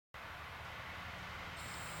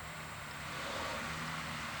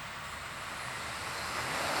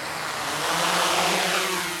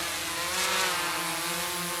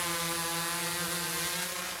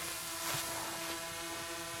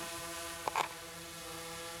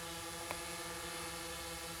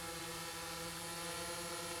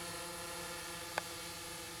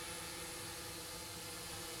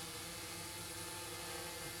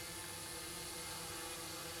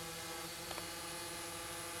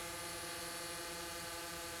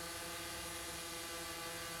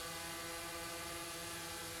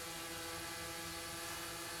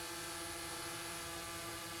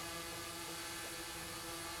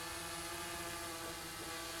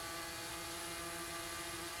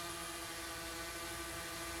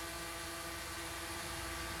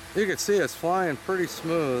You can see it's flying pretty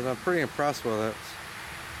smooth. I'm pretty impressed with it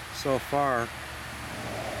so far.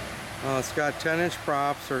 It's got 10-inch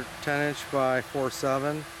props, or 10-inch by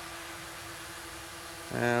 4.7.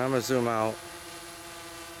 And I'm going to zoom out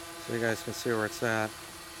so you guys can see where it's at.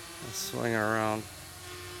 Let's swing it around.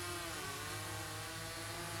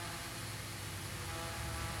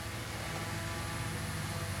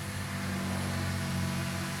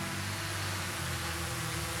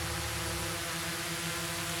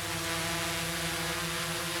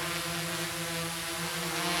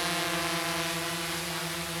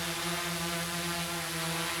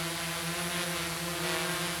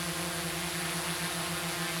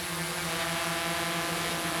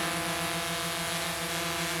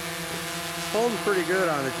 Holding pretty good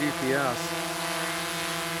on the GPS.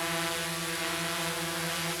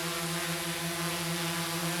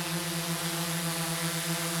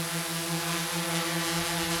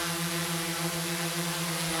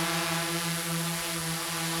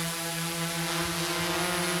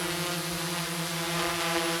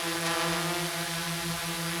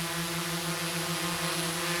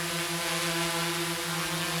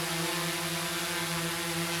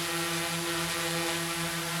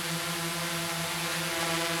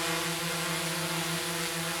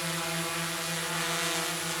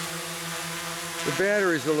 The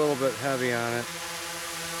battery's a little bit heavy on it.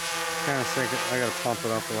 Kind of think I gotta pump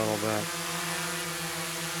it up a little bit.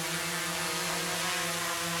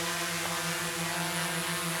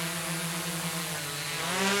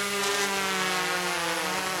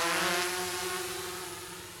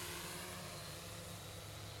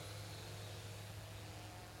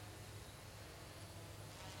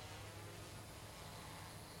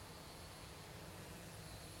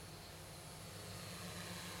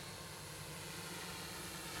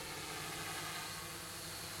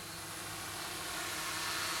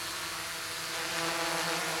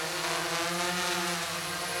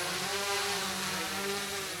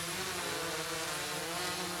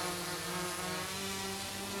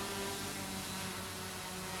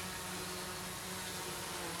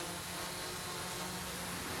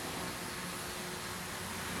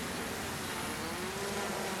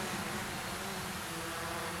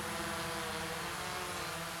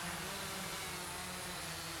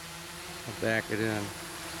 I'll back it in. It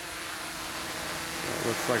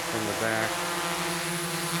looks like from the back.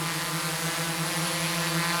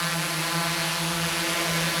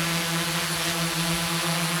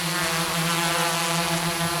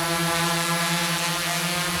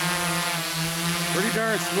 Pretty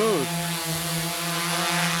darn smooth.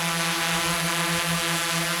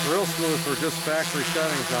 Real smooth for just factory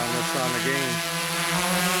settings on this, on the game.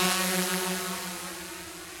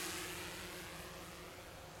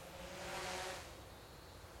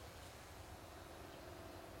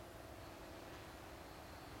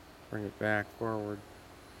 Bring it back forward.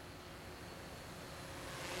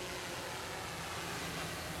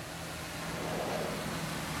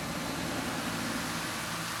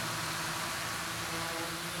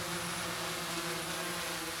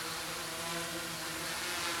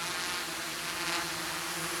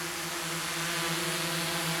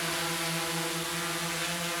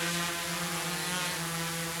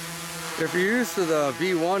 If you're used to the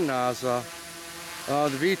V1 Naza,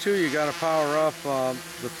 the V2 you got to power up.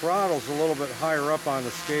 The throttle's a little bit higher up on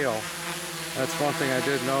the scale. That's one thing I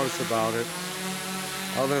did notice about it.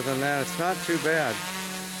 Other than that, it's not too bad.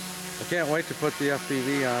 I can't wait to put the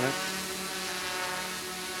FPV on it.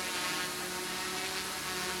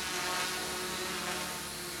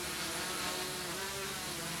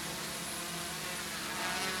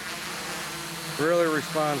 Really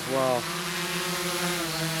responds well.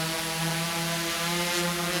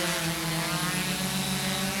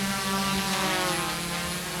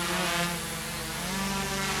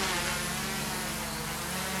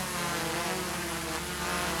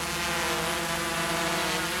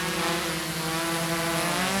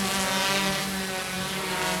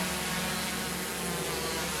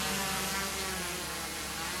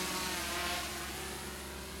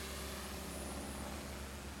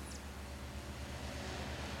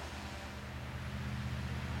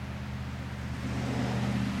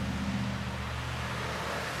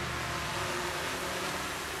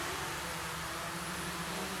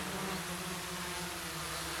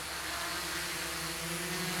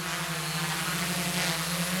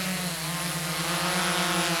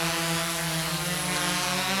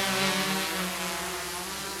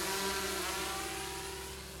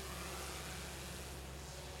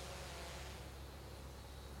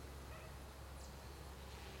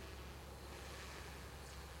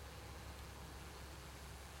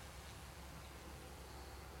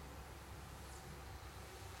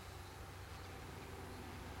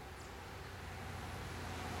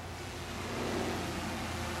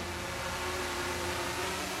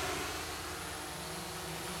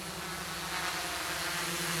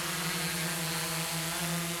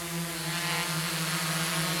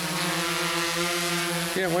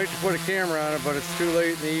 Can't wait to put a camera on it, but it's too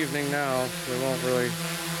late in the evening now, so it won't really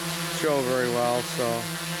show very well. So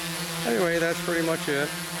anyway, that's pretty much it.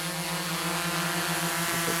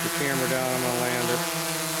 Put the camera down, I'm gonna land it.